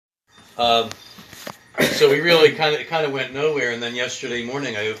Um, so we really kind of went nowhere, and then yesterday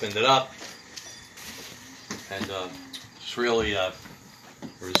morning I opened it up, and just really there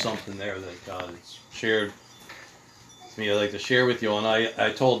was something there that God has shared with me. I'd like to share with you, and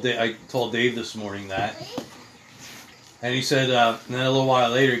I told Dave this morning that, and he said, and then a little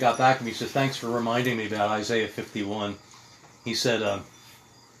while later he got back to me. He said, "Thanks for reminding me about Isaiah 51." He said,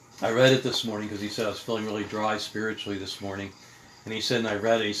 "I read it this morning because," he said, "I was feeling really dry spiritually this morning." And he said, and I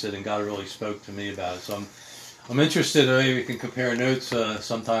read it, he said, and God really spoke to me about it. So I'm interested, maybe we can compare notes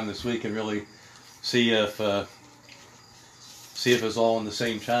sometime this week and really see if it's all on the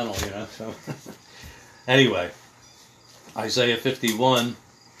same channel, you know. So anyway, Isaiah 51,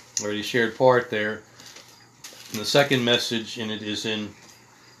 already shared part there. And the second message in it is in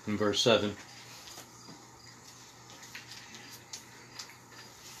verse 7.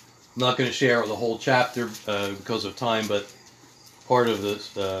 I'm not going to share the whole chapter because of time, but part of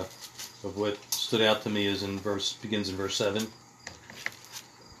this, of what stood out to me, is begins in verse 7.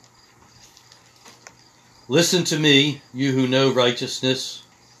 Listen to me, you who know righteousness,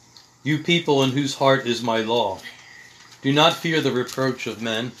 you people in whose heart is my law. Do not fear the reproach of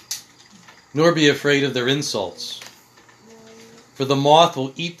men, nor be afraid of their insults. For the moth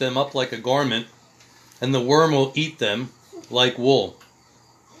will eat them up like a garment, and the worm will eat them like wool.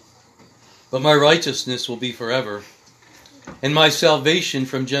 But my righteousness will be forever, and my salvation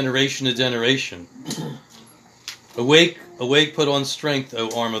from generation to generation. Awake, awake, put on strength, O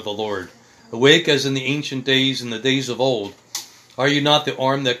arm of the Lord. Awake as in the ancient days, in the days of old. Are you not the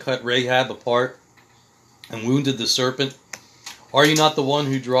arm that cut Rahab apart and wounded the serpent? Are you not the one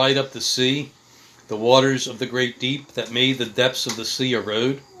who dried up the sea, the waters of the great deep, that made the depths of the sea a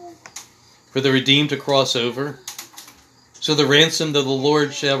road for the redeemed to cross over? So the ransomed of the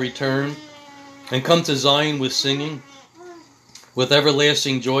Lord shall return and come to Zion with singing, with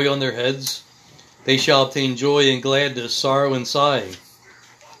everlasting joy on their heads. They shall obtain joy and gladness, sorrow and sighing.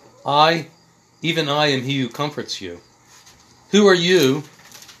 I, even I, am he who comforts you. Who are you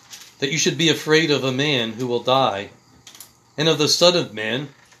that you should be afraid of a man who will die, and of the Son of Man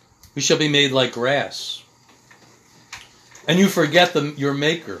who shall be made like grass? And you forget your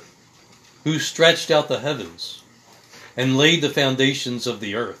Maker, who stretched out the heavens and laid the foundations of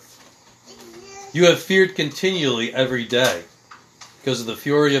the earth. You have feared continually every day because of the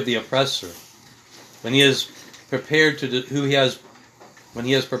fury of the oppressor, when he has prepared to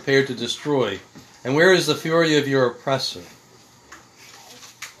destroy. And where is the fury of your oppressor?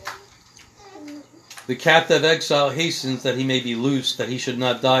 The captive exile hastens that he may be loosed, that he should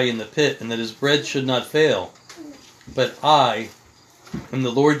not die in the pit, and that his bread should not fail. But I am the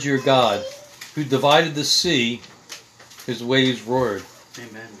Lord your God, who divided the sea, his waves roared.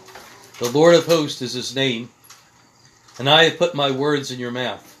 Amen. The Lord of hosts is his name, and I have put my words in your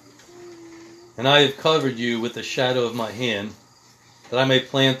mouth, and I have covered you with the shadow of my hand, that I may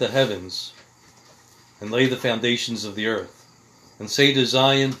plant the heavens and lay the foundations of the earth, and say to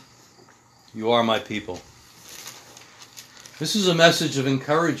Zion, you are my people. This is a message of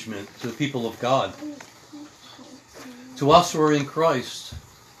encouragement to the people of God, to us who are in Christ,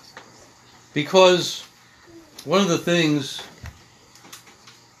 because one of the things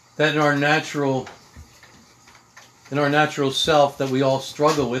that in our natural self that we all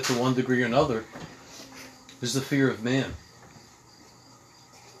struggle with to one degree or another is the fear of man.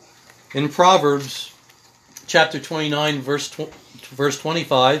 In Proverbs chapter 29, verse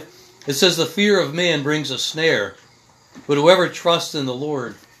 25, it says, the fear of man brings a snare, but whoever trusts in the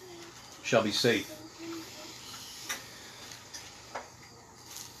Lord shall be safe.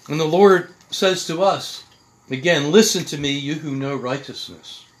 And the Lord says to us, again, listen to me, you who know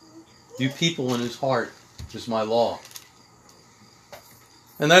righteousness, you people in his heart is my law.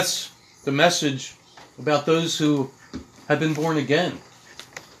 And that's the message about those who have been born again.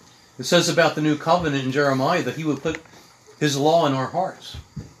 It says about the new covenant in Jeremiah that he would put his law in our hearts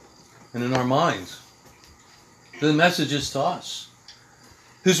and in our minds. The message is to us,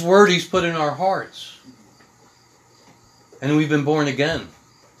 whose word he's put in our hearts. And we've been born again.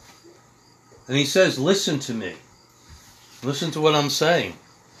 And he says, listen to me. Listen to what I'm saying.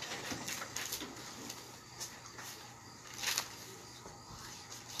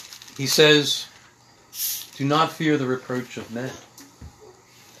 He says, do not fear the reproach of men,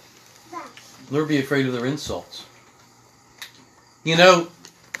 nor be afraid of their insults. You know,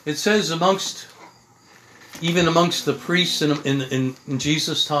 it says even amongst the priests in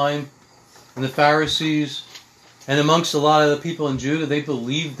Jesus' time, and the Pharisees, and amongst a lot of the people in Judah, they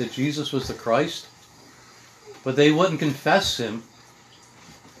believed that Jesus was the Christ, but they wouldn't confess him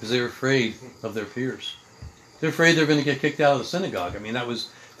because they were afraid of their peers. They're afraid they're going to get kicked out of the synagogue. I mean, that was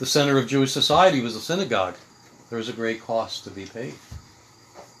the center of Jewish society was the synagogue. There was a great cost to be paid.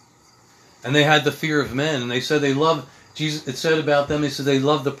 And they had the fear of men, and they said they loved Jesus. It said about them, they said they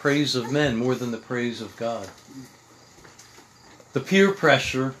loved the praise of men more than the praise of God. The peer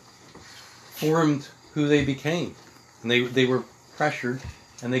pressure formed who they became. And they were pressured,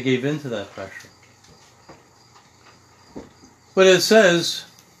 and they gave in to that pressure. But it says,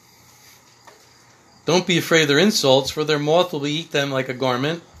 don't be afraid of their insults, for their moth will eat them like a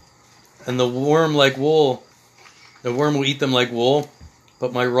garment, and the worm like wool. The worm will eat them like wool,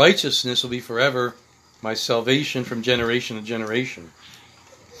 but my righteousness will be forever, my salvation from generation to generation.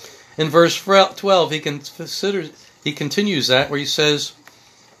 In verse 12, he continues that, where he says,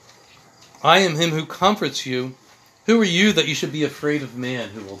 I am him who comforts you. Who are you that you should be afraid of man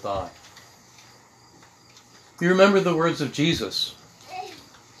who will die? You remember the words of Jesus.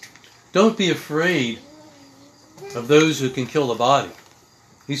 Don't be afraid of those who can kill the body.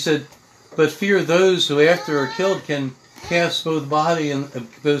 He said, but fear those who after are killed can cast both body and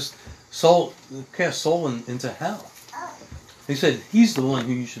both soul, cast soul into hell. He said, he's the one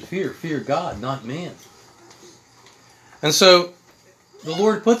who you should fear. Fear God, not man. And so, the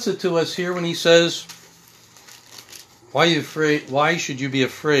Lord puts it to us here when he says, why are you afraid? Why should you be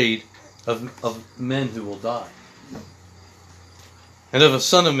afraid of men who will die? And of a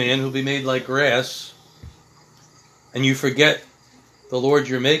son of man who will be made like grass, and you forget the Lord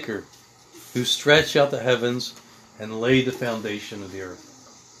your Maker, who stretched out the heavens and laid the foundation of the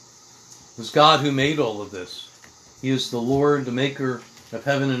earth. It was God who made all of this. He is the Lord, the Maker of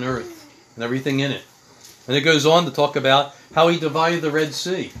heaven and earth, and everything in it. And it goes on to talk about how he divided the Red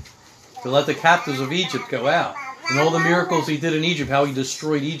Sea to let the captives of Egypt go out. And all the miracles he did in Egypt, how he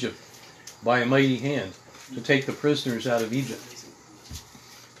destroyed Egypt by a mighty hand to take the prisoners out of Egypt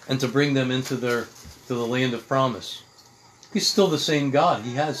and to bring them into the land of promise. He's still the same God.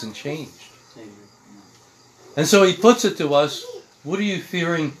 He hasn't changed. And so he puts it to us, what are you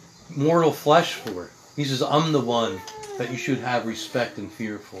fearing mortal flesh for? He says, I'm the one that you should have respect and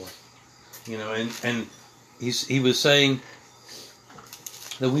fear for. You know, and he was saying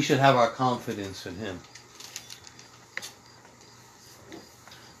that we should have our confidence in him.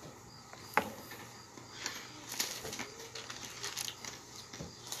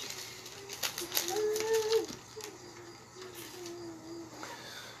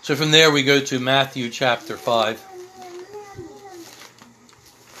 So from there we go to Matthew chapter 5.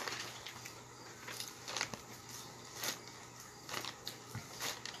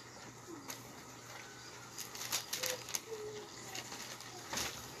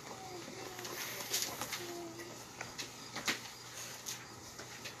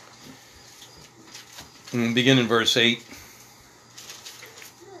 And begin in verse 8.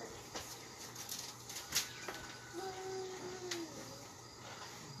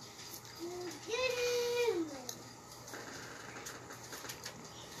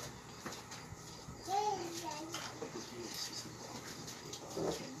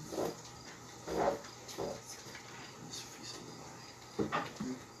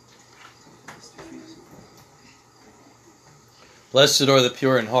 Blessed are the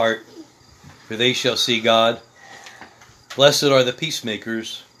pure in heart, for they shall see God. Blessed are the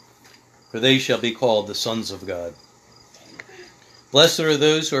peacemakers, for they shall be called the sons of God. Blessed are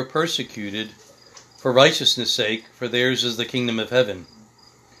those who are persecuted for righteousness' sake, for theirs is the kingdom of heaven.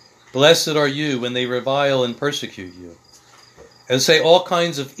 Blessed are you when they revile and persecute you, and say all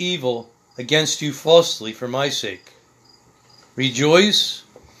kinds of evil against you falsely for my sake. Rejoice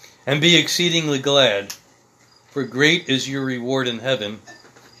and be exceedingly glad, for great is your reward in heaven,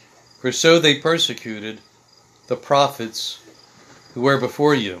 for so they persecuted the prophets who were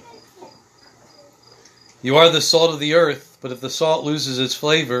before you. You are the salt of the earth, but if the salt loses its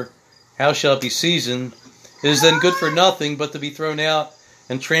flavor, how shall it be seasoned? It is then good for nothing but to be thrown out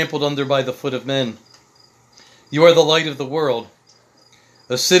and trampled under by the foot of men. You are the light of the world.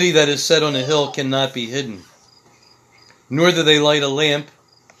 A city that is set on a hill cannot be hidden. Nor do they light a lamp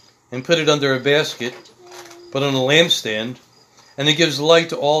and put it under a basket, but on a lampstand, and it gives light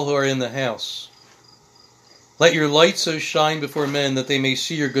to all who are in the house. Let your light so shine before men that they may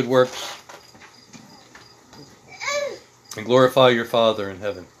see your good works and glorify your Father in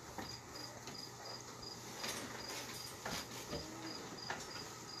heaven.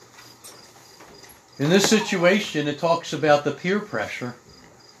 In this situation, it talks about the peer pressure,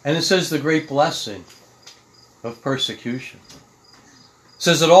 and it says the great blessing of persecution. It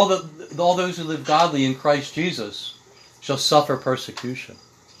says that all those who live godly in Christ Jesus shall suffer persecution,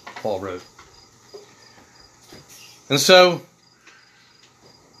 Paul wrote. And so,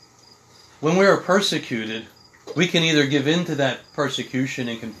 when we are persecuted, We can either give in to that persecution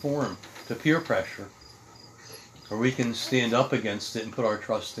and conform to peer pressure, or we can stand up against it and put our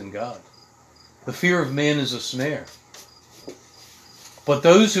trust in God. The fear of man is a snare, but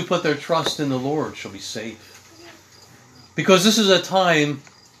those who put their trust in the Lord shall be safe. Because this is a time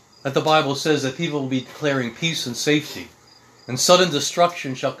that the Bible says that people will be declaring peace and safety, and sudden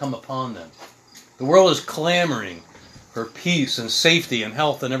destruction shall come upon them. The world is clamoring for peace and safety and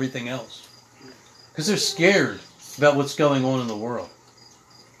health and everything else, because they're scared about what's going on in the world.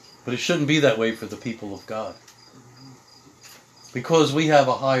 But it shouldn't be that way for the people of God, because we have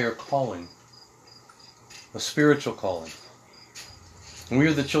a higher calling, a spiritual calling, and we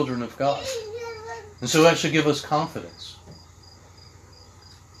are the children of God. And so that should give us confidence.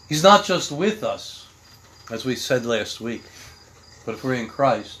 He's not just with us, as we said last week, but if we're in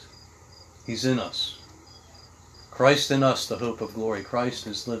Christ, He's in us. Christ in us, the hope of glory. Christ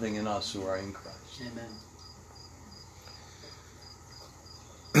is living in us who are in Christ.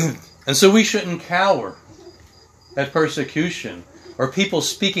 Amen. And so we shouldn't cower at persecution or people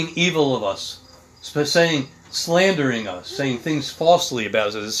speaking evil of us, slandering us, saying things falsely about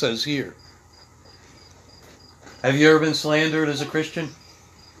us, as it says here. Have you ever been slandered as a Christian?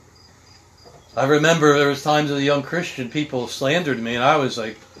 I remember there was times as a young Christian, people slandered me, and I was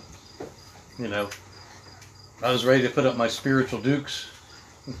like, I was ready to put up my spiritual dukes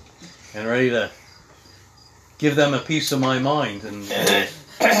and ready to give them a piece of my mind and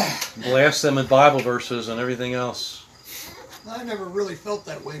blast them with Bible verses and everything else. I never really felt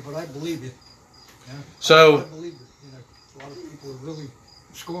that way, but I believe you. Yeah. So I believe that, a lot of people are really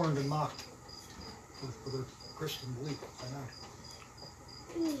scorned and mocked for their Christian belief. I know.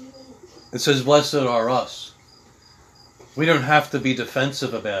 it says, blessed are us. We don't have to be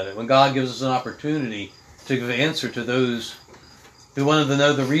defensive about it. When God gives us an opportunity to give an answer to those who wanted to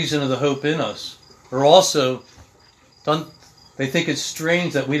know the reason of the hope in us, or also, they think it's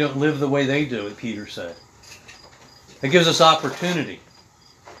strange that we don't live the way they do, as Peter said. It gives us opportunity.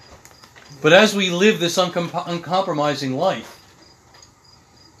 But as we live this uncompromising life,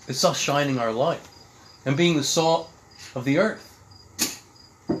 it's us shining our light and being the salt of the earth.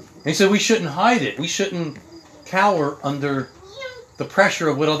 And he said we shouldn't hide it. We shouldn't cower under the pressure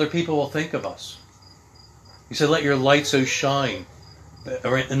of what other people will think of us. He said, let your light so shine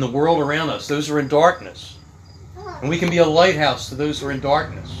in the world around us, those who are in darkness. And we can be a lighthouse to those who are in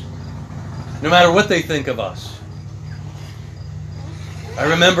darkness, no matter what they think of us. I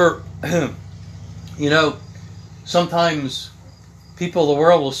remember, sometimes people of the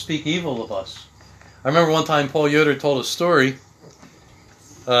world will speak evil of us. I remember one time Paul Yoder told a story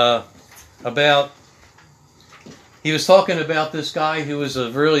about, he was talking about this guy who was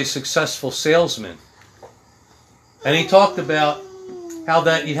a really successful salesman. And he talked about how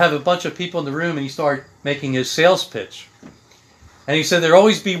that you'd have a bunch of people in the room and he started making his sales pitch. And he said there'd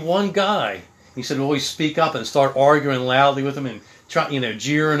always be one guy. He said always speak up and start arguing loudly with him and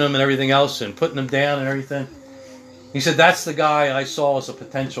jeering them and everything else and putting them down and everything. He said, that's the guy I saw as a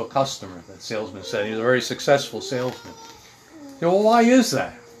potential customer, that salesman said. He was a very successful salesman. He said, well, why is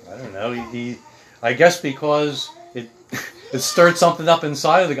that? I don't know. I guess because it stirred something up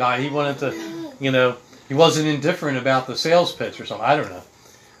inside of the guy. He wanted to, he wasn't indifferent about the sales pitch or something. I don't know.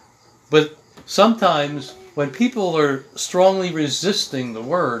 But sometimes when people are strongly resisting the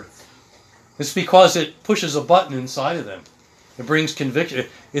word, it's because it pushes a button inside of them. It brings conviction.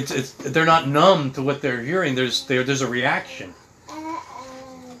 They're not numb to what they're hearing. There's a reaction.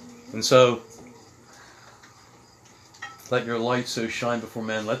 And so, let your light so shine before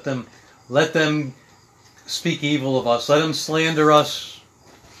men. Let them speak evil of us. Let them slander us.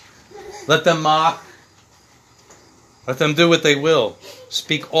 Let them mock. Let them do what they will.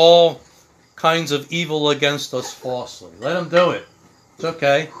 Speak all kinds of evil against us falsely. Let them do it. It's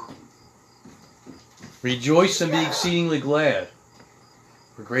okay. Rejoice and be exceedingly glad,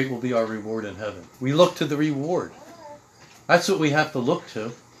 for great will be our reward in heaven. We look to the reward. That's what we have to look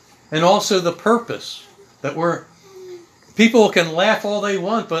to. And also the purpose. That people can laugh all they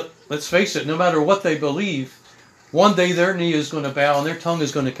want, but let's face it, no matter what they believe, one day their knee is going to bow and their tongue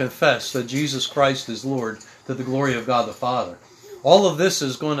is going to confess that Jesus Christ is Lord, to the glory of God the Father. All of this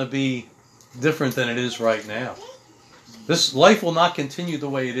is going to be different than it is right now. This life will not continue the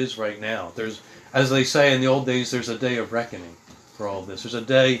way it is right now. As they say in the old days, there's a day of reckoning for all of this. There's a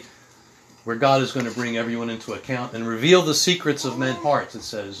day where God is going to bring everyone into account and reveal the secrets of men's hearts, it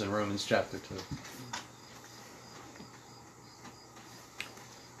says in Romans chapter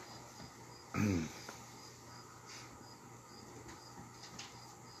 2.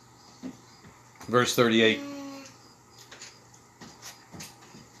 Verse 38.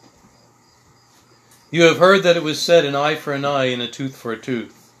 You have heard that it was said, an eye for an eye and a tooth for a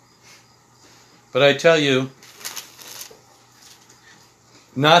tooth. But I tell you,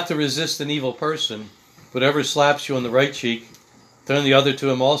 not to resist an evil person. Whatever slaps you on the right cheek, turn the other to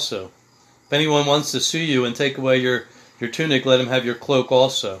him also. If anyone wants to sue you and take away your tunic, let him have your cloak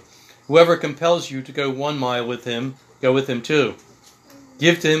also. Whoever compels you to go 1 mile with him, go with him 2.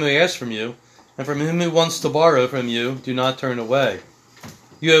 Give to him who asks from you, and from him who wants to borrow from you, do not turn away.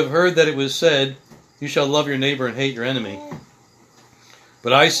 You have heard that it was said, you shall love your neighbor and hate your enemy.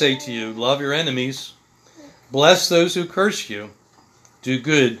 But I say to you, love your enemies, bless those who curse you, do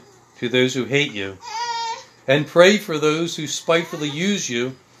good to those who hate you, and pray for those who spitefully use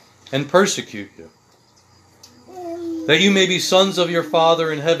you and persecute you, that you may be sons of your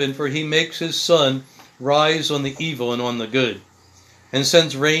Father in heaven, for he makes his sun rise on the evil and on the good, and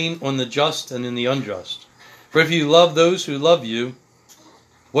sends rain on the just and in the unjust. For if you love those who love you,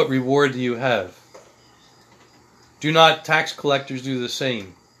 what reward do you have? Do not tax collectors do the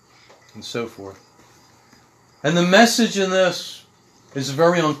same? And so forth. And the message in this is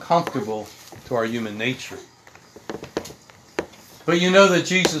very uncomfortable to our human nature. But you know that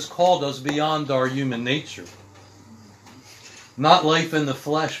Jesus called us beyond our human nature. Not life in the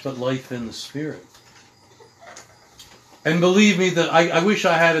flesh, but life in the spirit. And believe me that I wish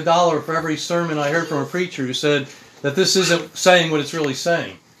I had $1 for every sermon I heard from a preacher who said that this isn't saying what it's really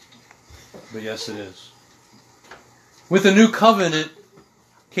saying. But yes, it is. With the new covenant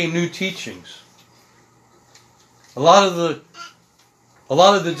came new teachings. A lot of the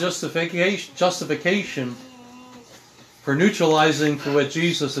justification for neutralizing for what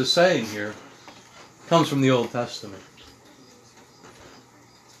Jesus is saying here comes from the Old Testament.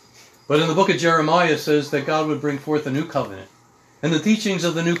 But in the book of Jeremiah it says that God would bring forth a new covenant. And the teachings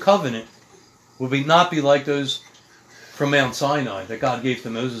of the new covenant would not be like those from Mount Sinai that God gave to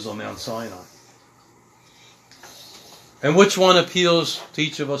Moses on Mount Sinai. And which one appeals to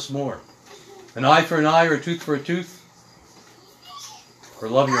each of us more? An eye for an eye or a tooth for a tooth? Or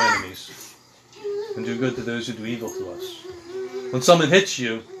love your enemies and do good to those who do evil to us? When someone hits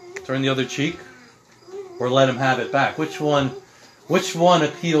you, turn the other cheek or let him have it back. Which one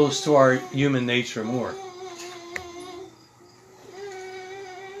appeals to our human nature more?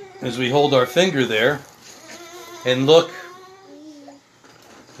 As we hold our finger there and look,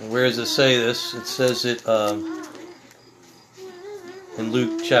 where does it say this? It says it in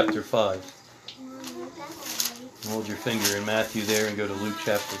Luke chapter 5. Hold your finger in Matthew there and go to Luke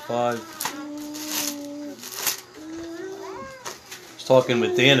chapter 5. I was talking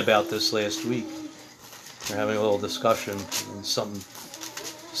with Dan about this last week. We're having a little discussion on something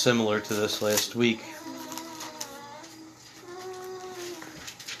similar to this last week.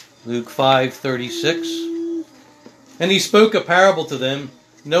 Luke 5:36. And he spoke a parable to them.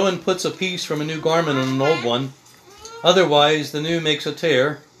 No one puts a piece from a new garment on an old one. Otherwise the new makes a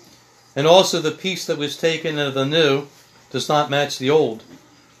tear. And also the piece that was taken of the new does not match the old.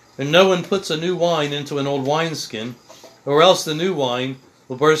 And no one puts a new wine into an old wineskin, or else the new wine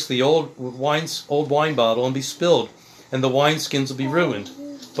will burst the old wine bottle and be spilled, and the wineskins will be ruined.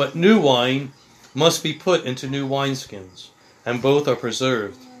 But new wine must be put into new wineskins, and both are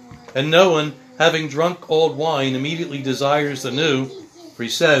preserved. And no one, having drunk old wine, immediately desires the new, for he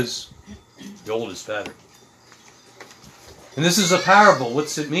says, the old is better. And this is a parable.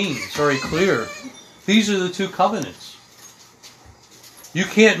 What's it mean? It's very clear. These are the two covenants. You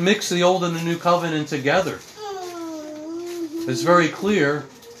can't mix the old and the new covenant together. It's very clear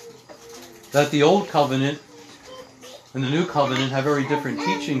that the old covenant and the new covenant have very different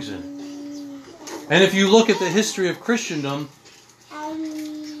teachings in it. And if you look at the history of Christendom,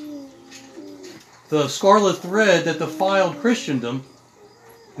 the scarlet thread that defiled Christendom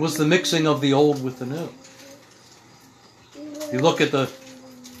was the mixing of the old with the new. You look at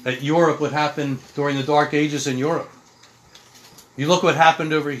Europe, what happened during the Dark Ages in Europe. You look what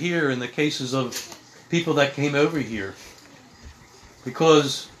happened over here in the cases of people that came over here.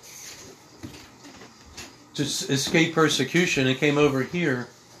 Because to escape persecution and came over here.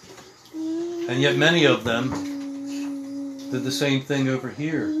 And yet many of them did the same thing over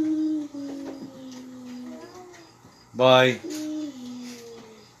here. By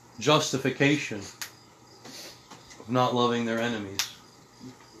justification of not loving their enemies.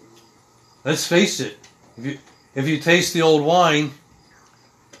 Let's face it, if you taste the old wine,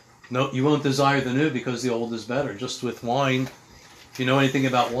 no, you won't desire the new because the old is better. Just with wine, if you know anything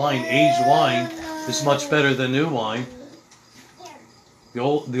about wine, aged wine is much better than new wine. The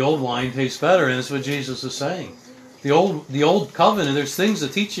old wine tastes better, and that's what Jesus is saying. The old covenant, there's things,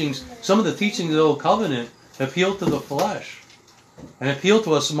 some of the teachings of the old covenant appeal to the flesh and appeal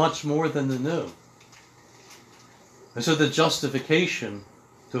to us much more than the new. And so the justification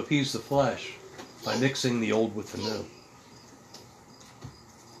to appease the flesh by mixing the old with the new.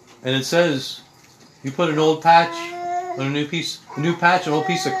 And it says, you put an old patch on a new patch, an old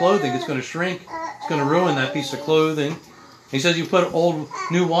piece of clothing, it's going to shrink, it's going to ruin that piece of clothing. He says you put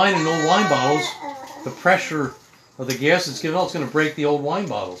new wine in old wine bottles, the pressure of the gas it's given out, it's going to break the old wine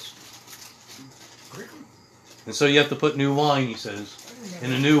bottles. And so you have to put new wine, he says,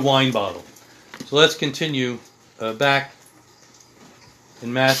 in a new wine bottle. So let's continue back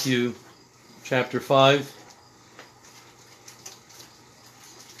in Matthew chapter 5.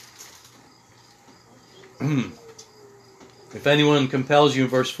 If anyone compels you, in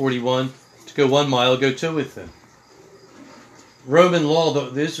verse 41, to go 1 mile, go 2 with him. Roman law,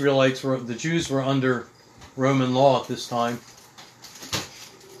 the Israelites, the Jews were under Roman law at this time.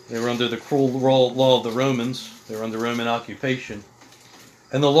 They were under the cruel law of the Romans. They were under Roman occupation.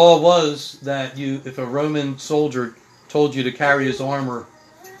 And the law was that if a Roman soldier told you to carry his armor,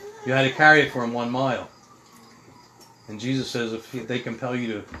 you had to carry it for him 1 mile. And Jesus says if they compel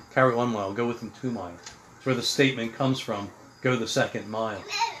you to carry 1 mile, go with them 2 miles. That's where the statement comes from. Go the 2nd mile.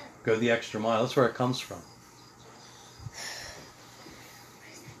 Go the extra mile. That's where it comes from.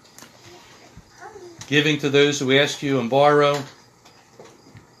 Giving to those who ask you and borrow.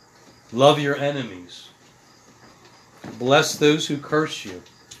 Love your enemies. Bless those who curse you.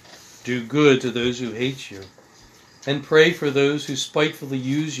 Do good to those who hate you. And pray for those who spitefully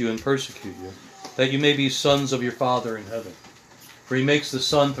use you and persecute you, that you may be sons of your Father in heaven. For he makes the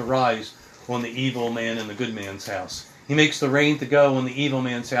sun to rise on the evil man and the good man's house. He makes the rain to go on the evil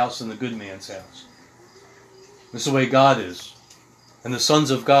man's house and the good man's house. This is the way God is. And the sons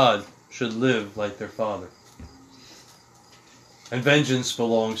of God should live like their Father. And vengeance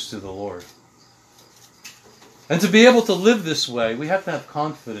belongs to the Lord. And to be able to live this way, we have to have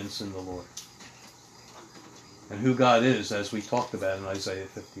confidence in the Lord. And who God is, as we talked about in Isaiah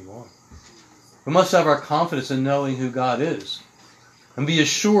 51. We must have our confidence in knowing who God is. And be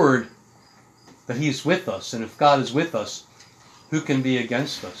assured that He is with us. And if God is with us, who can be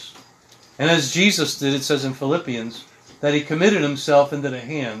against us? And as Jesus did, it says in Philippians, that He committed Himself into the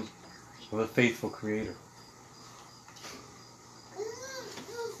hands of a faithful Creator.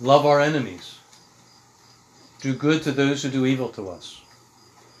 Love our enemies. Do good to those who do evil to us.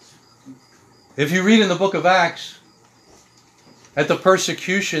 If you read in the book of Acts, at the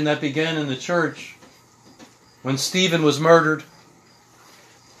persecution that began in the church, when Stephen was murdered,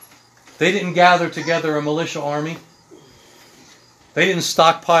 they didn't gather together a militia army. They didn't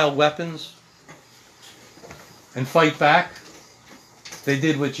stockpile weapons and fight back. They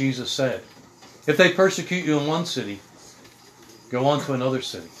did what Jesus said. If they persecute you in one city, go on to another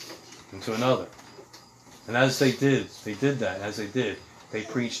city, and to another. And as they did that. As they did, they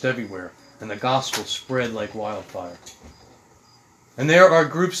preached everywhere. And the gospel spread like wildfire. And there are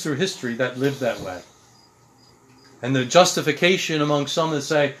groups through history that live that way. And the justification among some that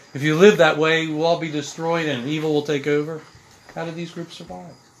say, if you live that way, we'll all be destroyed and evil will take over. How did these groups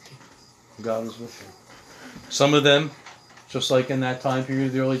survive? God was with them. Some of them, just like in that time period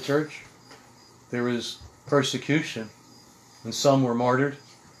of the early church, there was persecution. And some were martyred.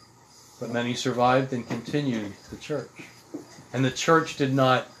 But many survived and continued the church. And the church did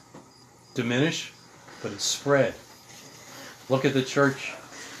not diminish, but it spread. Look at the church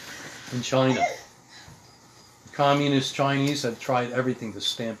in China. The communist Chinese have tried everything to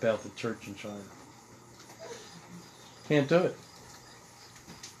stamp out the church in China. Can't do it.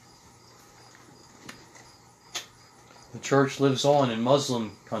 The church lives on in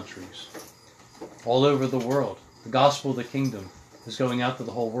Muslim countries, all over the world. The gospel of the kingdom is going out to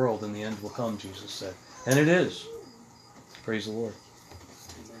the whole world, and the end will come, Jesus said. And it is. Praise the Lord.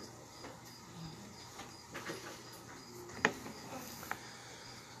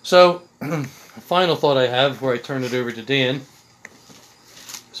 So, the final thought I have before I turn it over to Dan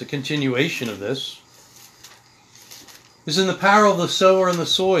is a continuation of this. Is in the parable of the sower and the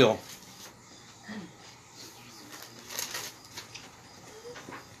soil.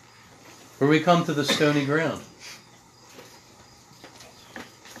 Where we come to the stony ground.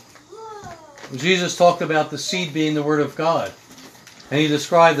 Jesus talked about the seed being the Word of God. And He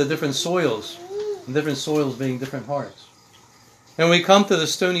described the different soils. And different soils being different hearts. And when we come to the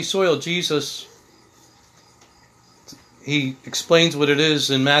stony soil, Jesus, He explains what it is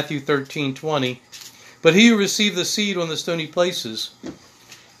in Matthew 13:20. But he who received the seed on the stony places,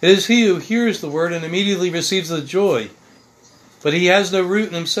 it is he who hears the word and immediately receives the joy. But he has no root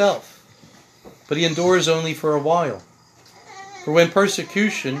in himself, but he endures only for a while. For when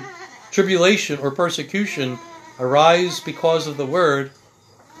tribulation or persecution arise because of the word,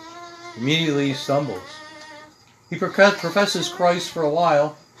 immediately he stumbles. He professes Christ for a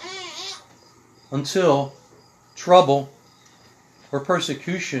while until trouble or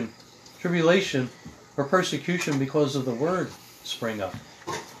persecution, tribulation or persecution because of the word spring up.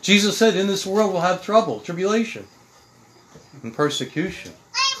 Jesus said, in this world we'll have trouble, tribulation, and persecution.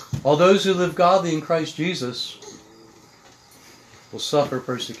 All those who live godly in Christ Jesus will suffer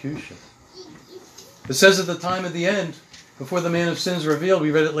persecution. It says at the time of the end, before the man of sin is revealed,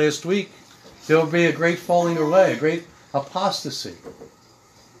 we read it last week, there will be a great falling away, a great apostasy.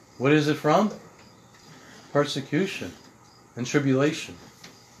 What is it from? Persecution and tribulation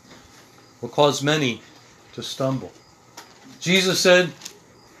will cause many to stumble. Jesus said,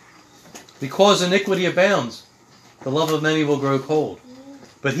 because iniquity abounds, the love of many will grow cold.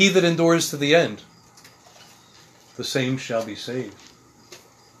 But he that endures to the end, the same shall be saved.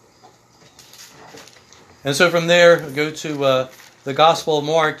 And so from there, we go to the Gospel of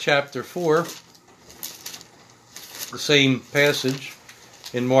Mark, chapter 4. The same passage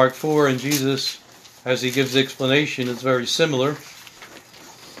in Mark 4, and Jesus, as he gives the explanation, it's very similar.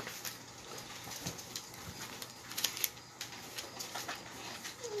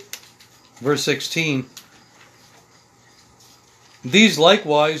 Verse 16. These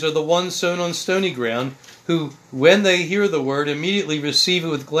likewise are the ones sown on stony ground, who, when they hear the word, immediately receive it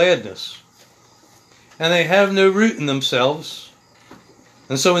with gladness. And they have no root in themselves,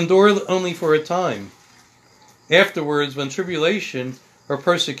 and so endure only for a time. Afterwards, when tribulation or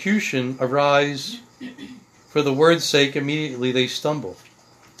persecution arise for the word's sake, immediately they stumble.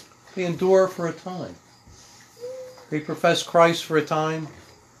 They endure for a time. They profess Christ for a time,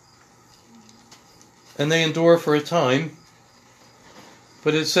 and they endure for a time.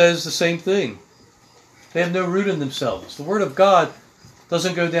 But it says the same thing. They have no root in themselves. The Word of God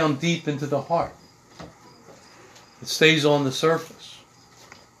doesn't go down deep into the heart. It stays on the surface.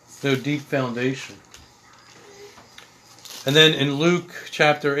 No deep foundation. And then in Luke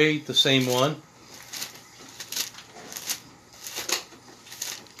chapter 8, the same one.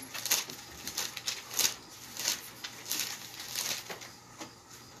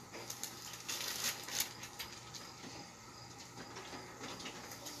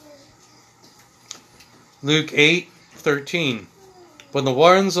 Luke 8:13. But the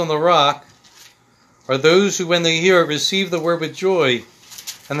ones on the rock are those who, when they hear it, receive the word with joy,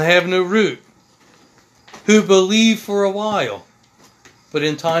 and they have no root, who believe for a while, but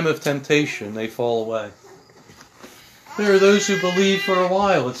in time of temptation they fall away. There are those who believe for a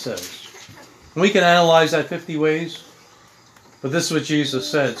while, it says. And we can analyze that 50 ways, but this is what Jesus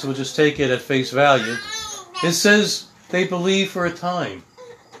said, so we'll just take it at face value. It says they believe for a time,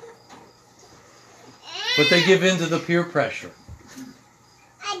 but they give in to the peer pressure.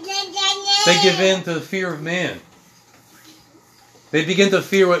 They give in to the fear of man. They begin to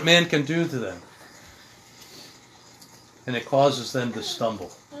fear what man can do to them. And it causes them to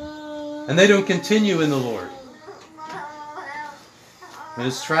stumble. And they don't continue in the Lord. And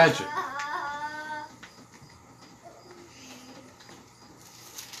it's tragic.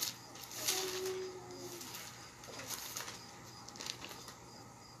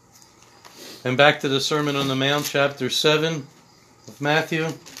 And back to the Sermon on the Mount, chapter 7 of Matthew.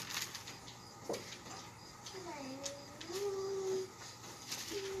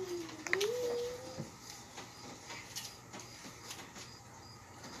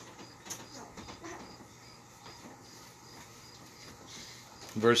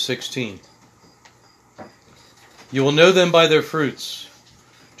 Verse 16. You will know them by their fruits.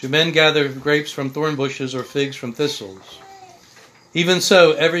 Do men gather grapes from thorn bushes or figs from thistles? Even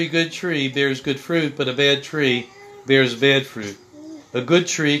so, every good tree bears good fruit, but a bad tree bears bad fruit. A good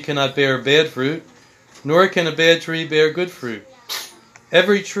tree cannot bear bad fruit, nor can a bad tree bear good fruit.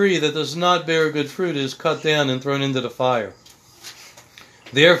 Every tree that does not bear good fruit is cut down and thrown into the fire.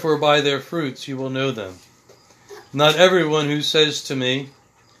 Therefore, by their fruits you will know them. Not everyone who says to me,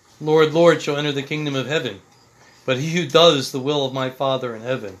 Lord, Lord, shall enter the kingdom of heaven, but he who does the will of my Father in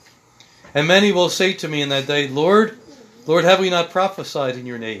heaven. And many will say to me in that day, Lord, Lord, have we not prophesied in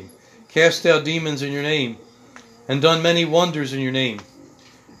your name, cast out demons in your name, and done many wonders in your name?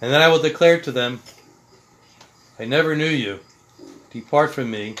 And then I will declare to them, I never knew you. Depart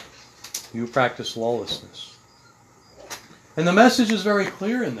from me, you who practice lawlessness. And the message is very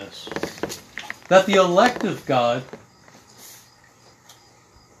clear in this, that the elect of God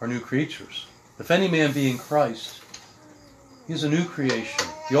are new creatures. If any man be in Christ, he is a new creation.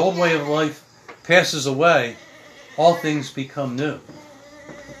 The old way of life passes away. All things become new.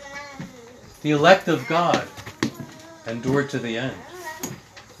 The elect of God endure to the end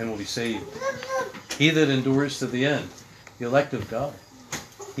and will be saved. He that endures to the end, the elect of God,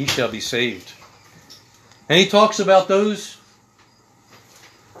 he shall be saved. And he talks about those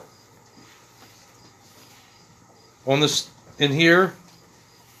in here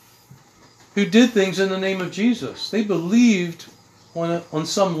who did things in the name of Jesus. They believed on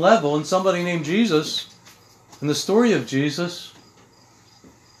some level in somebody named Jesus, in the story of Jesus,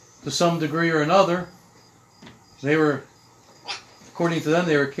 to some degree or another. They were, according to them,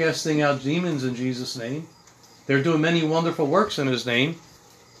 they were casting out demons in Jesus' name. They were doing many wonderful works in His name.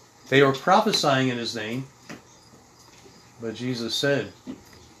 They were prophesying in His name. But Jesus said,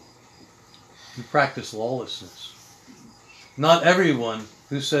 you practice lawlessness. Not everyone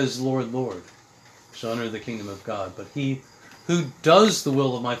who says, Lord, Lord, shall enter the kingdom of God, but he who does the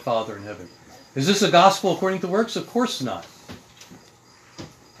will of my Father in heaven. Is this a gospel according to works? Of course not.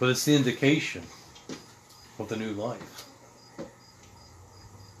 But it's the indication of the new life.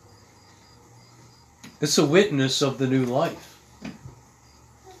 It's a witness of the new life.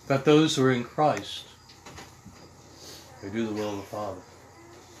 That those who are in Christ, they do the will of the Father.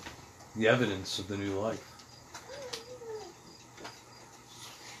 The evidence of the new life.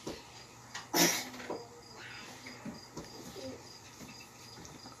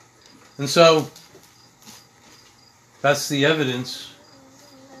 And so, that's the evidence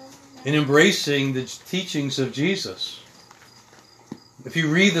in embracing the teachings of Jesus. If you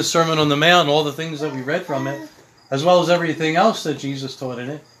read the Sermon on the Mount and all the things that we read from it, as well as everything else that Jesus taught in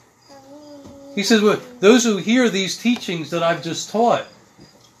it, He says, well, those who hear these teachings that I've just taught,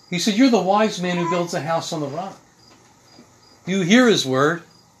 He said, you're the wise man who builds a house on the rock. You hear His word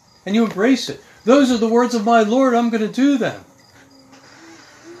and you embrace it. Those are the words of my Lord, I'm going to do them.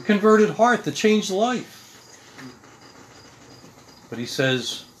 A converted heart, the changed life. But He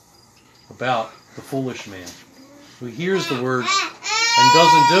says about the foolish man who hears the word and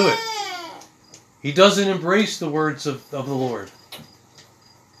doesn't do it. He doesn't embrace the words of the Lord.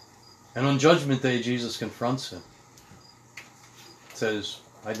 And on Judgment Day, Jesus confronts him. Says,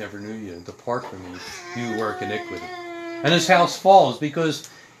 I never knew you. Depart from me, you who work iniquity. And his house falls because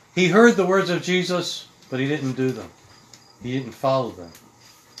he heard the words of Jesus, but he didn't do them. He didn't follow them.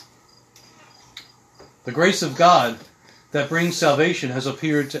 The grace of God that brings salvation has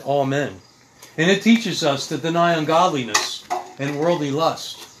appeared to all men. And it teaches us to deny ungodliness and worldly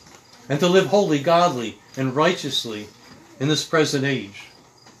lust, and to live holy, godly, and righteously in this present age,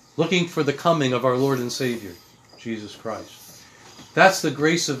 looking for the coming of our Lord and Savior, Jesus Christ. That's the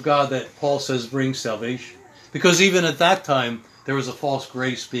grace of God that Paul says brings salvation. Because even at that time, there was a false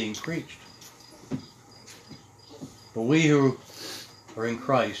grace being preached. But we who are in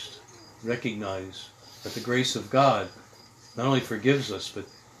Christ recognize that the grace of God not only forgives us, but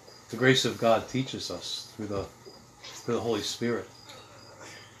the grace of God teaches us through the Holy Spirit.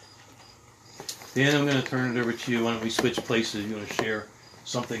 Dan, I'm going to turn it over to you. Why don't we switch places? You want to share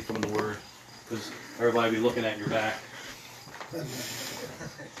something from the Word? Because everybody will be looking at your back.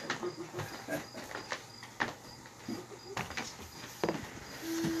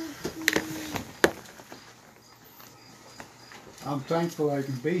 I'm thankful I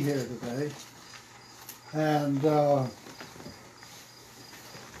can be here today. And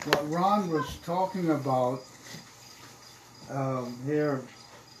what Ron was talking about here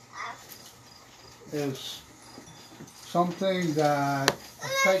is something that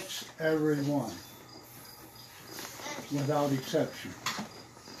affects everyone without exception,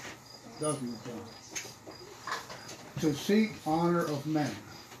 doesn't it, John? To seek honor of men.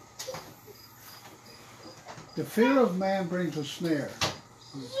 The fear of man brings a snare.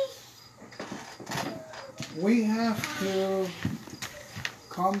 We have to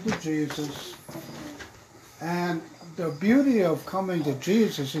come to Jesus, and the beauty of coming to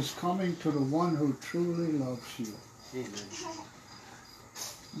Jesus is coming to the one who truly loves you. Amen.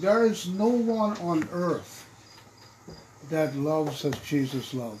 There is no one on earth that loves as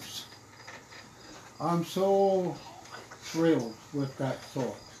Jesus loves. I'm so thrilled with that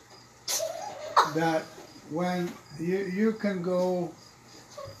thought. That when you can go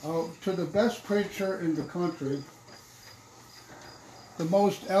to the best preacher in the country, the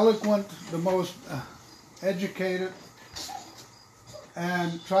most eloquent, the most educated,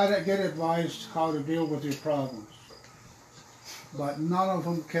 and try to get advice how to deal with your problems. But none of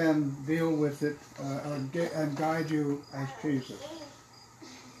them can deal with it and guide you as Jesus.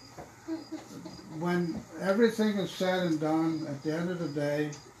 When everything is said and done, at the end of the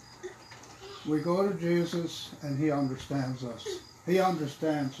day, we go to Jesus and He understands us. He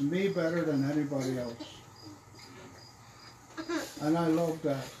understands me better than anybody else. And I love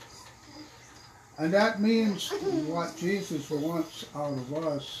that. And that means what Jesus wants out of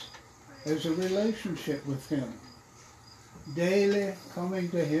us is a relationship with Him. Daily coming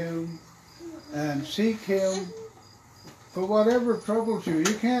to Him, and seek Him for whatever troubles you.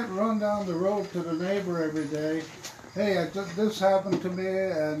 You can't run down the road to the neighbor every day. Hey, this happened to me,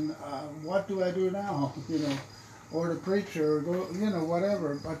 and what do I do now? You know, or the preacher, or go, you know,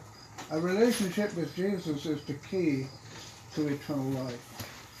 whatever. But a relationship with Jesus is the key to eternal life,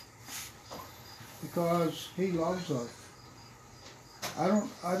 because He loves us. I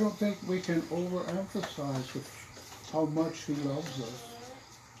don't think we can overemphasize how much He loves us.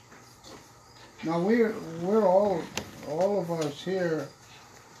 Now we're all of us here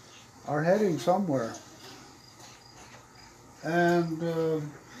are heading somewhere, and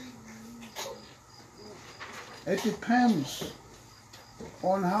it depends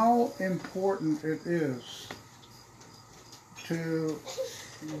on how important it is to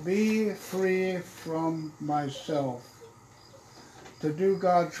be free from myself, to do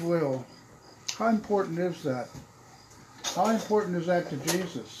God's will. How important is that? How important is that to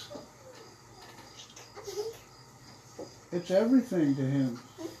Jesus? It's everything to Him.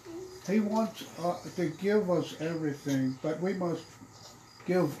 He wants to give us everything, but we must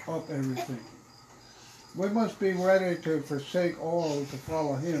give up everything. We must be ready to forsake all to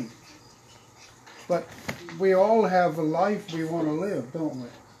follow Him. But we all have a life we want to live, don't we?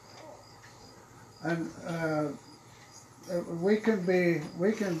 And we can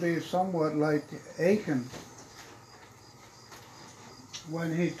be somewhat like Achan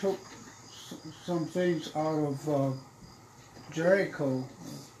when he took some things out of Jericho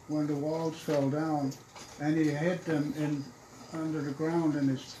when the walls fell down, and he hid them under the ground in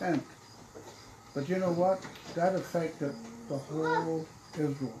his tent. But you know what? That affected the whole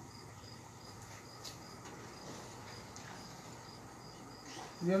Israel.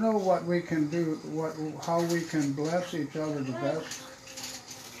 You know what we can do, how we can bless each other the best?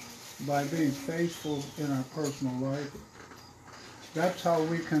 By being faithful in our personal life. That's how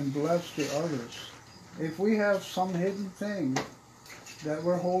we can bless the others. If we have some hidden thing that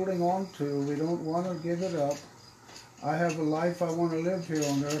we're holding on to, we don't want to give it up. I have a life I want to live here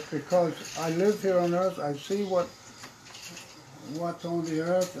on earth, because I live here on earth, I see what's on the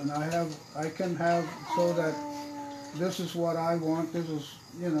earth, and I can have so that this is what I want, this is,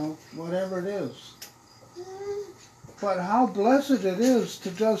 you know, whatever it is. But how blessed it is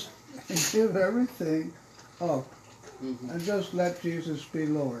to just give everything up and just let Jesus be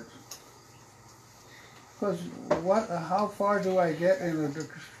Lord. Because how far do I get in the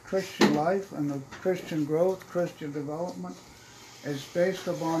Christian life and the Christian growth, Christian development? It's based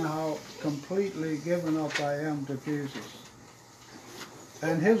upon how completely given up I am to Jesus.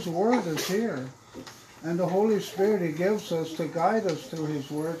 And His Word is here. And the Holy Spirit He gives us to guide us through His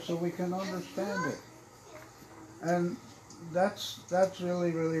Word so we can understand it. And that's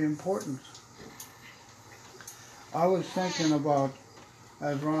really, really important. I was thinking about,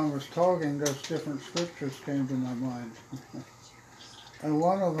 as Ron was talking, there's different scriptures came to my mind. And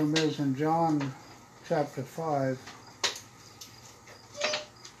one of them is in John chapter 5.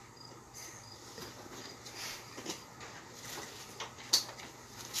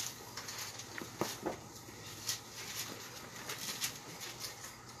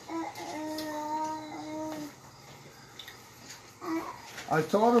 I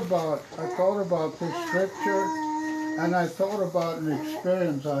thought about this scripture, and I thought about an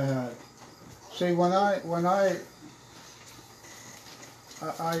experience I had. See, when I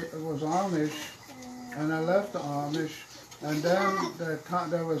was Amish, and I left the Amish, and then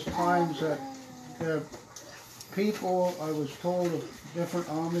there was times that there people, I was told of different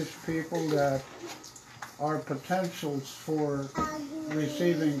Amish people that are potentials for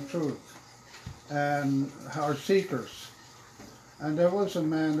receiving truth and are seekers. And there was a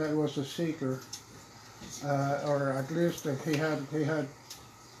man that was a seeker, or at least he had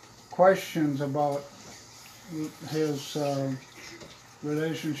questions about his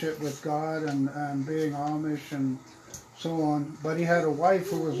relationship with God and being Amish and so on. But he had a wife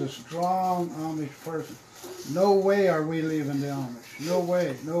who was a strong Amish person. No way are we leaving the Amish. No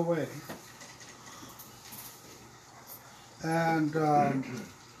way, no way. And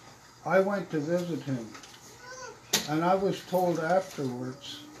I went to visit him. And I was told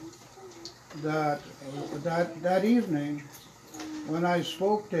afterwards that that evening, when I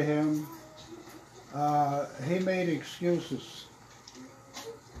spoke to him, he made excuses.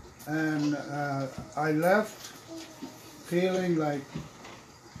 And I left feeling like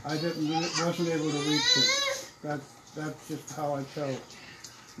I wasn't able to reach him. That's just how I felt.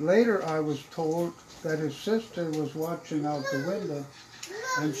 Later I was told that his sister was watching out the window,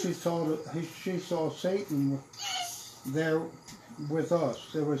 and she saw Satan there with us.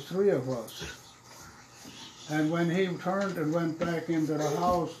 There were 3 of us. And when he turned and went back into the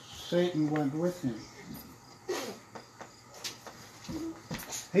house, Satan went with him.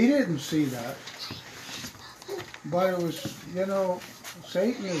 He didn't see that. But it was, you know,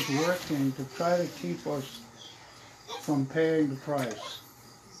 Satan is working to try to keep us from paying the price.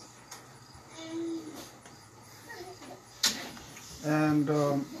 And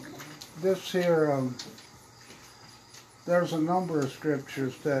this here, there's a number of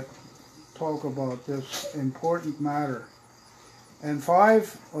scriptures that talk about this important matter. And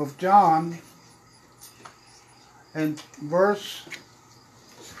 5 of John, and verse,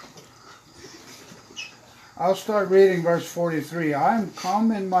 I'll start reading verse 43. I am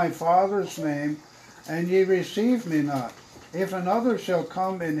come in my Father's name, and ye receive me not. If another shall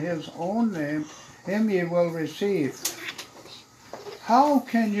come in his own name, him ye will receive. How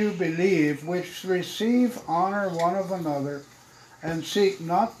can you believe which receive honor one of another, and seek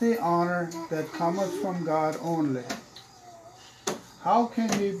not the honor that cometh from God only? How can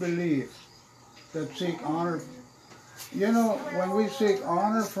you believe that seek honor? You know, when we seek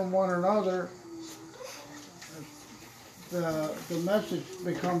honor from one another, the message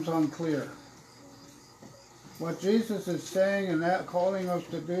becomes unclear. What Jesus is saying and that calling us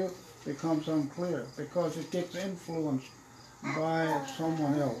to do becomes unclear because it gets influenced by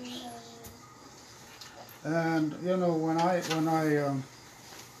someone else. And you know, when I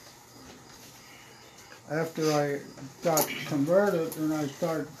after I got converted and I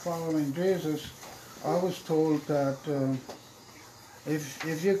started following Jesus, I was told that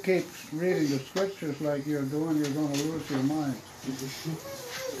if you keep reading the scriptures like you're doing, you're going to lose your mind.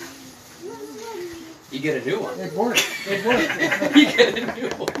 You get a new one. It worked. It worked. You get a new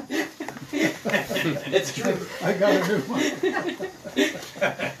one. It's true. I got a new one.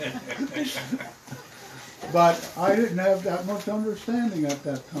 But I didn't have that much understanding at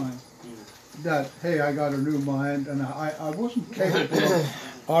that time. That, hey, I got a new mind, and I wasn't capable of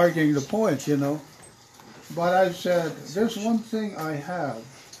arguing the point, you know. But I said, there's one thing I have.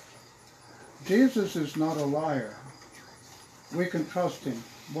 Jesus is not a liar. We can trust him.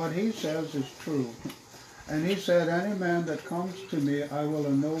 What he says is true. And he said, any man that comes to me, I will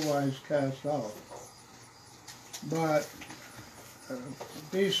in no wise cast out. But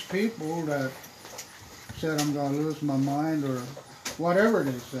these people that said I'm going to lose my mind or whatever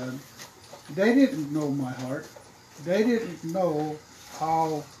they said, they didn't know my heart. They didn't know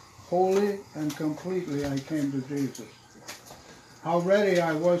how wholly and completely I came to Jesus. How ready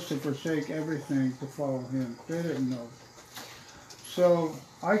I was to forsake everything to follow him. They didn't know. So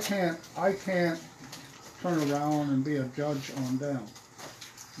I can't turn around and be a judge on them.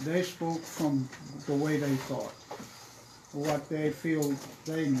 They spoke from the way they thought, what they feel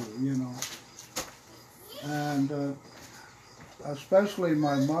they knew, you know. And especially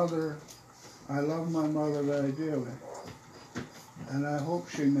my mother, I love my mother very dearly. And I hope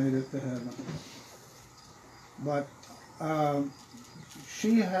she made it to heaven. But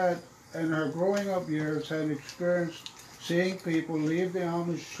she had, in her growing up years, had experienced seeing people leave the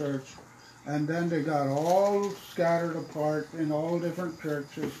Amish church, and then they got all scattered apart in all different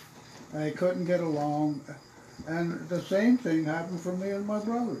churches, and they couldn't get along. And the same thing happened for me and my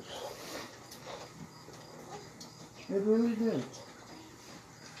brothers. It really did.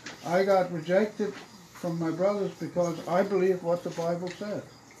 I got rejected from my brothers because I believed what the Bible said.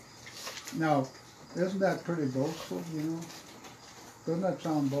 Now, isn't that pretty boastful, you know? Doesn't that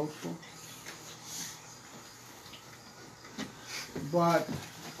sound boastful? But,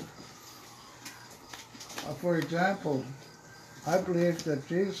 for example, I believe that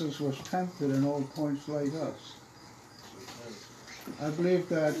Jesus was tempted in all points like us. I believe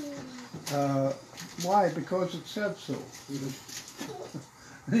that, why? Because it said so.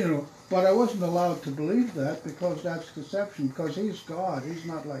 You know, but I wasn't allowed to believe that because that's deception, because he's God, he's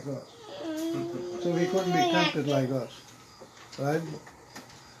not like us. So he couldn't be tempted like us. Right?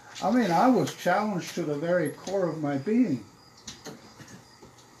 I mean, I was challenged to the very core of my being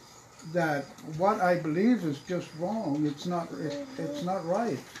that what I believe is just wrong. It's not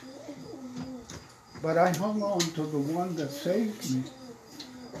right. But I hung on to the one that saved me.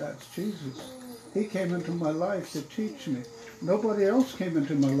 That's Jesus. He came into my life to teach me. Nobody else came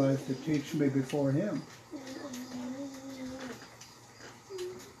into my life to teach me before him.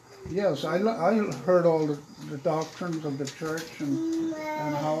 Yes, I heard all the doctrines of the church and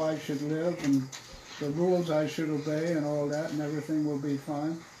how I should live and the rules I should obey and all that, and everything will be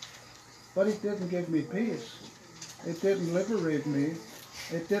fine. But it didn't give me peace. It didn't liberate me.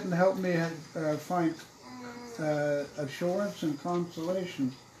 It didn't help me find assurance and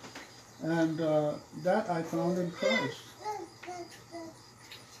consolation. And that I found in Christ.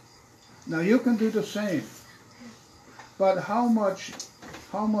 Now you can do the same. But how much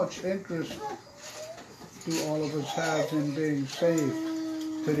how much interest do all of us have in being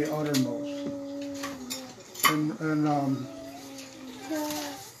saved to the uttermost?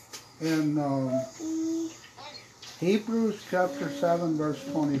 In Hebrews chapter 7 verse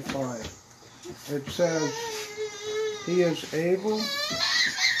 25, it says, He is able,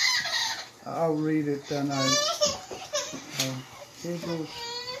 I'll read it then, Hebrews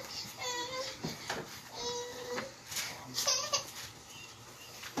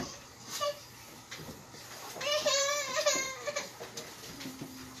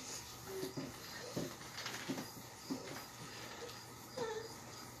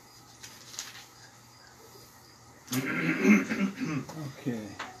Okay.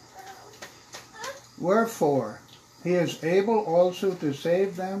 Wherefore, He is able also to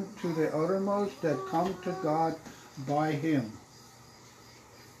save them to the uttermost that come to God by Him.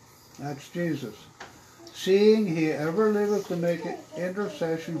 That's Jesus. Seeing He ever liveth to make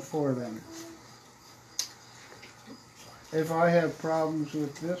intercession for them. If I have problems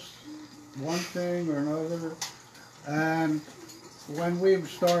with this one thing or another, and when we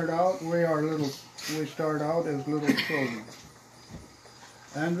start out, we start out as little children.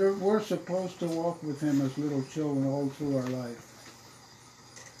 And we're supposed to walk with Him as little children all through our life.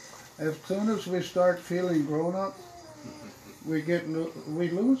 As soon as we start feeling grown up, we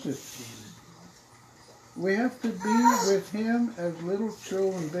lose it. We have to be with Him as little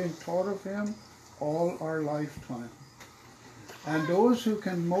children, being taught of Him all our lifetime. And those who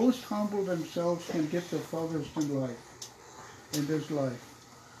can most humble themselves can get the furthest in life, in this life,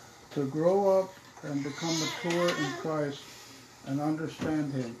 to grow up and become mature in Christ and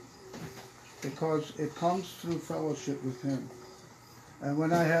understand Him, because it comes through fellowship with Him. And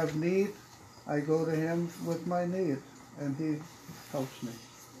when I have need, I go to Him with my need, and He helps me.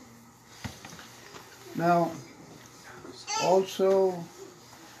 Now, also,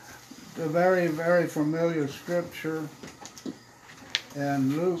 the very, very familiar scripture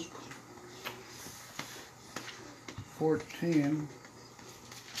in Luke 14,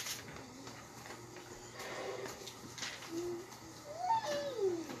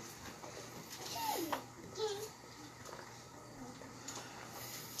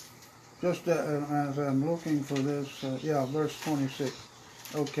 just as I'm looking for this, verse 26.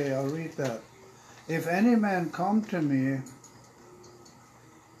 Okay, I'll read that. If any man come to me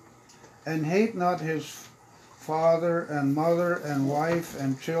and hate not his father and mother and wife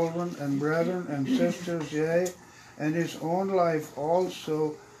and children and brethren and sisters, yea, and his own life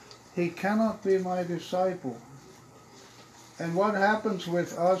also, he cannot be my disciple. And what happens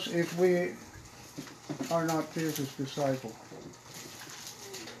with us if we are not Jesus' disciple?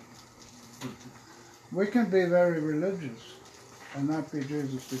 We can be very religious and not be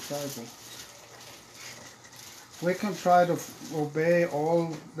Jesus' disciple. We can try to obey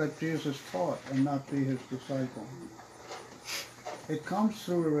all that Jesus taught and not be His disciple. It comes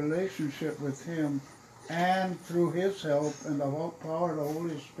through a relationship with Him and through His help and the power of the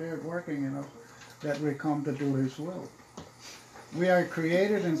Holy Spirit working in us that we come to do His will. We are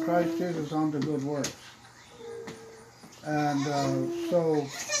created in Christ Jesus unto good works. And so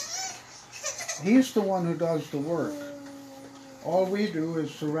He's the one who does the work. All we do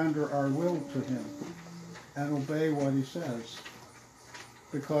is surrender our will to Him and obey what He says,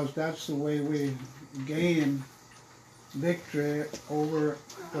 because that's the way we gain victory over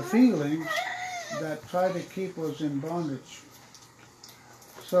the feelings that try to keep us in bondage.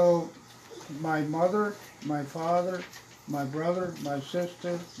 So my mother, my father, my brother, my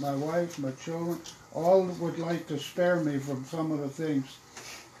sister, my wife, my children, all would like to spare me from some of the things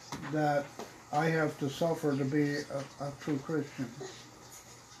that I have to suffer to be a true Christian.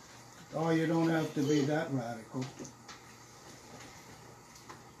 Oh, you don't have to be that radical.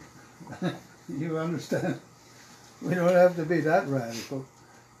 You understand? We don't have to be that radical.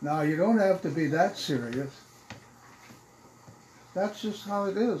 Now, you don't have to be that serious. That's just how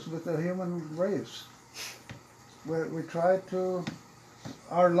it is with the human race. We try to.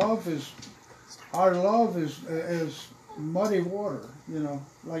 Our love is muddy water. You know,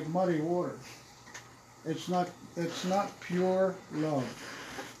 like muddy water. It's not pure love.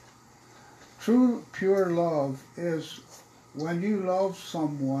 True pure love is when you love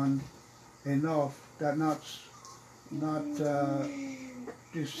someone enough that not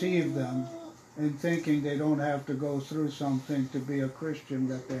deceive them in thinking they don't have to go through something to be a Christian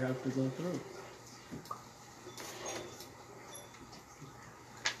that they have to go through.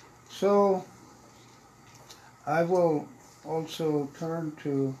 So I will also turn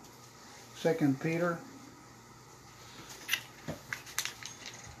to 2 Peter.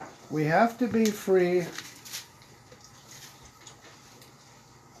 We have to be free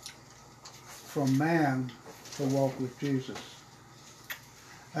from man to walk with Jesus.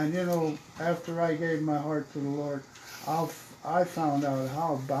 And you know, after I gave my heart to the Lord, I found out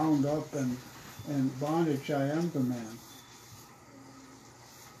how bound up and in bondage I am to man.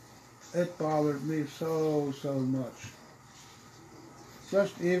 It bothered me so much.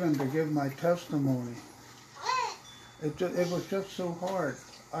 Just even to give my testimony. It was just so hard.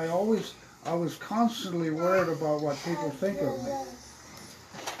 I was constantly worried about what people think of me.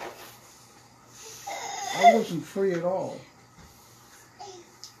 I wasn't free at all.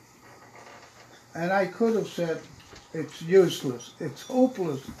 And I could have said, it's useless, it's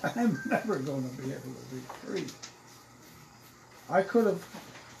hopeless, I'm never going to be able to be free. I could have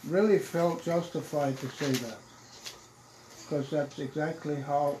really felt justified to say that, because that's exactly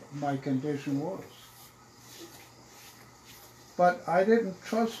how my condition was. But I didn't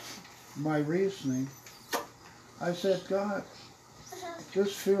trust my reasoning. I said, God,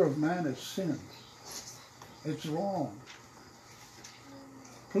 this fear of man is sin. It's wrong.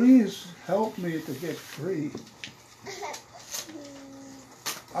 Please help me to get free.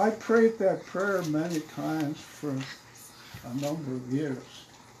 I prayed that prayer many times for a number of years.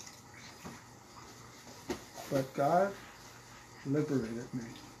 But God liberated me.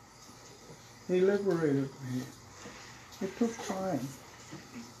 He liberated me. It took time.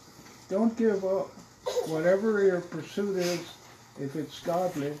 Don't give up. Whatever your pursuit is, if it's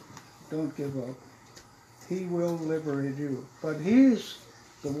godly, don't give up. He will liberate you. But He's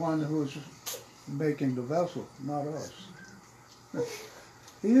the one who's making the vessel, not us.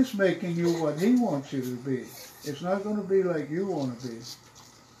 He is making you what He wants you to be. It's not going to be like you want to be.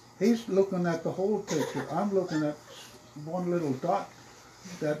 He's looking at the whole picture. I'm looking at one little dot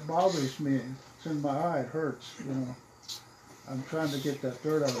that bothers me. It's in my eye. It hurts, you know. I'm trying to get that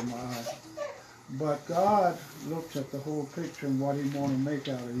dirt out of my eye. But God looks at the whole picture and what He wants to make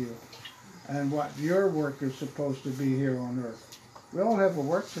out of you. And what your work is supposed to be here on earth. We all have a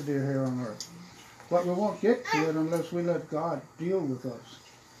work to do here on earth. But we won't get to it unless we let God deal with us.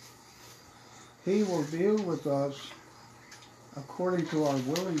 He will deal with us according to our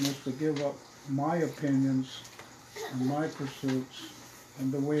willingness to give up my opinions and my pursuits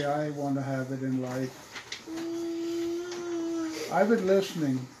and the way I want to have it in life. I've been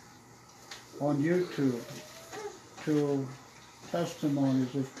listening on YouTube to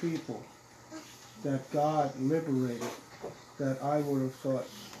testimonies of people that God liberated that I would have thought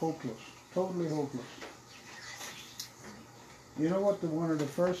hopeless, totally hopeless. You know what one of the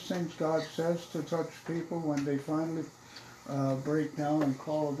first things God says to such people when they finally break down and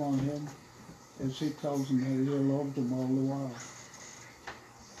call upon Him is He tells them that He loved them all the while.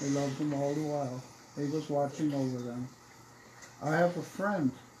 He loved them all the while. He was watching over them. I have a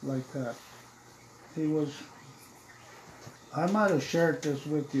friend like that. I might have shared this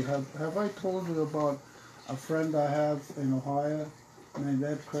with you. Have I told you about a friend I have in Ohio named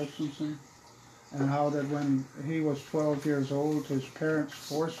Ed Christensen? And how that when he was 12 years old, his parents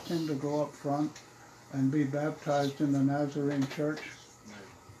forced him to go up front and be baptized in the Nazarene church.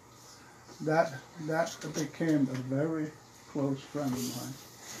 That became a very close friend of mine.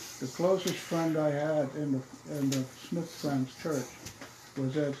 The closest friend I had in the Smith Friends Church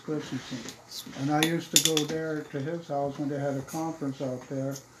was Ed Christensen. And I used to go there to his house when they had a conference out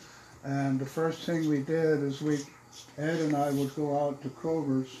there. And the first thing we did is Ed and I would go out to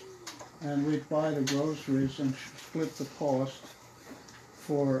Kroger's and we'd buy the groceries and split the cost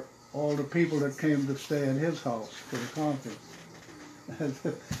for all the people that came to stay at his house for the conference.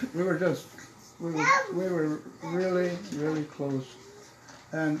 we were really, really close.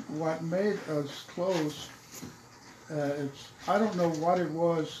 And what made us close, I don't know what it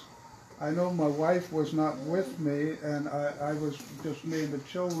was. I know my wife was not with me, and I was just me and the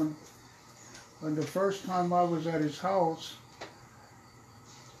children. And the first time I was at his house,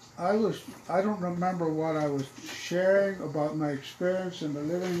 I don't remember what I was sharing about my experience in the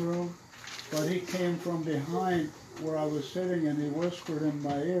living room, but he came from behind where I was sitting and he whispered in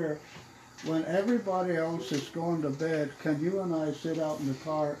my ear, when everybody else is going to bed, can you and I sit out in the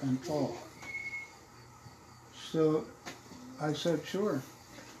car and talk? So I said, sure.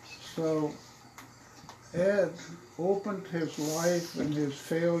 So Ed opened his life and his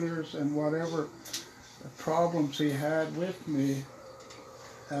failures and whatever problems he had with me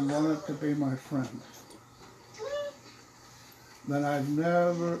and wanted to be my friend. Then I've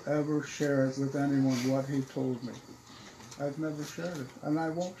never, ever shared with anyone what he told me. I've never shared it, and I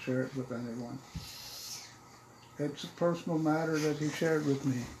won't share it with anyone. It's a personal matter that he shared with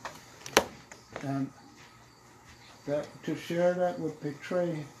me. And that to share that would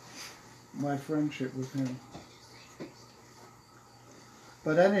betray my friendship with him.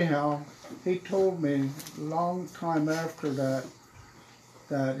 But anyhow, he told me a long time after that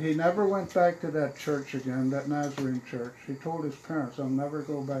he never went back to that church again, that Nazarene church. He told his parents, I'll never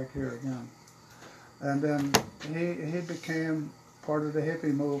go back here again. And then he became part of the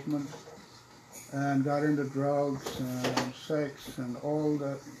hippie movement and got into drugs and sex and all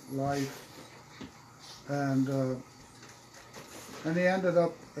that life. And he ended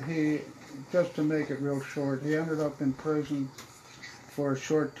up, just to make it real short, he ended up in prison for a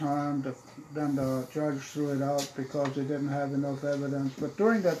short time. Then the judge threw it out because he didn't have enough evidence. But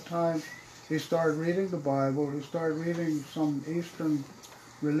during that time, he started reading the Bible. He started reading some Eastern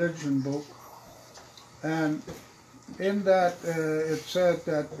religion book. And in that, it said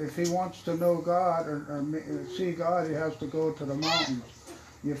that if he wants to know God or see God, he has to go to the mountains.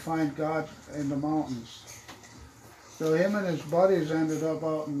 You find God in the mountains. So him and his buddies ended up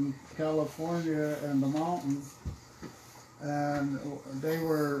out in California in the mountains. And they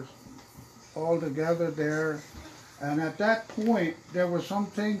were all together there. And at that point, there were some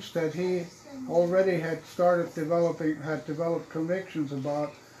things that he already had developed convictions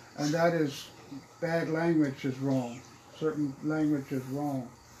about, and that is bad language is wrong. Certain language is wrong.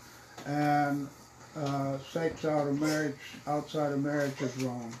 And sex outside of marriage is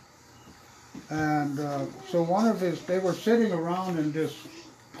wrong. And so they were sitting around in this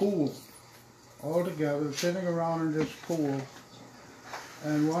pool, all together, sitting around in this pool,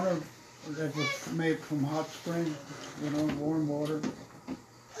 and that was made from hot spring, warm water,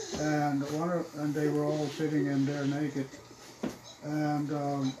 and they were all sitting in there naked, and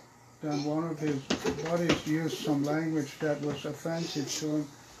then one of his buddies used some language that was offensive to him,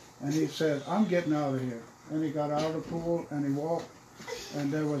 and he said, I'm getting out of here. And he got out of the pool and he walked,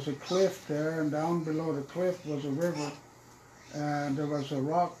 and there was a cliff there, and down below the cliff was a river, and there was a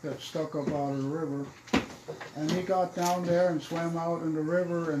rock that stuck up out of the river. And he got down there and swam out in the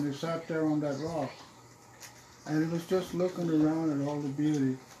river, and he sat there on that rock. And he was just looking around at all the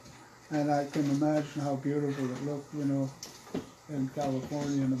beauty. And I can imagine how beautiful it looked, in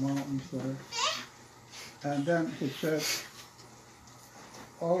California in the mountains there. And then he said,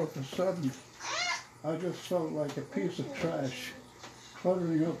 all of a sudden, I just felt like a piece of trash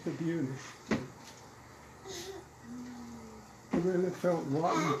cluttering up the beauty. I really felt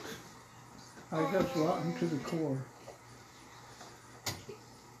rotten. I guess rotten to the core.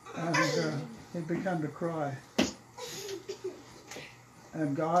 And he began to cry.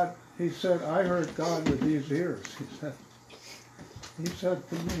 And God, he said, I heard God with these ears, he said. He said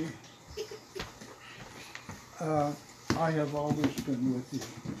to me, I have always been with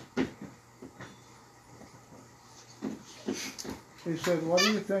you. He said, what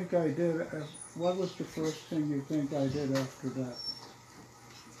do you think I did? What was the first thing you think I did after that?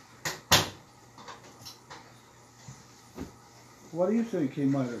 What do you think he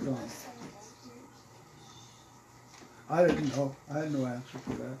might have done? I didn't know. I had no answer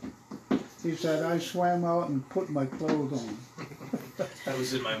for that. He said, I swam out and put my clothes on. That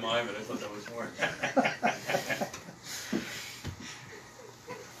was in my mind, but I thought that was more.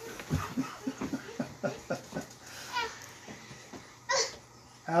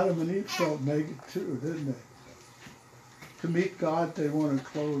 Adam and Eve felt naked too, didn't they? To meet God, they wanted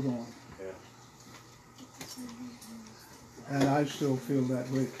clothes on. Yeah. And I still feel that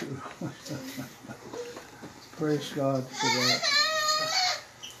way too. Praise God for that.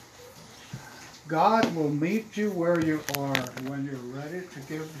 God will meet you where you are when you're ready to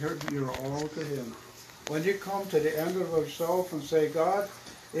give your all to Him. When you come to the end of yourself and say, God,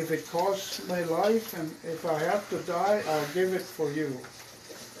 if it costs my life and if I have to die, I'll give it for you.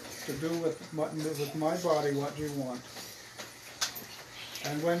 To do with my body what you want.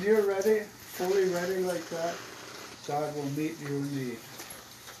 And when you're ready, fully ready like that, God will meet your need.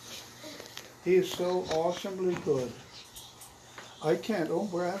 He is so awesomely good. I can't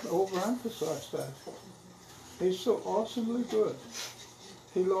overemphasize that. He's so awesomely good.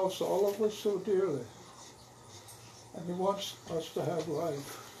 He loves all of us so dearly. And He wants us to have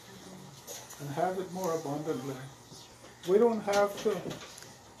life and have it more abundantly. We don't have to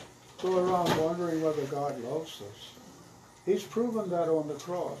go around wondering whether God loves us. He's proven that on the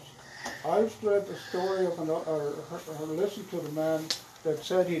cross. I've read the story of or listened to the man that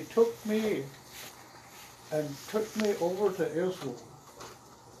said he took me over to Israel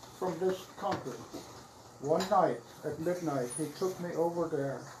from this country. One night at midnight, he took me over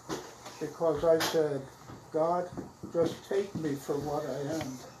there because I said, God, just take me for what I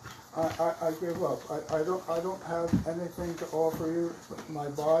am. I give up. I don't have anything to offer you. My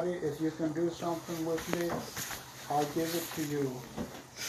body, if you can do something with me, I'll give it to you.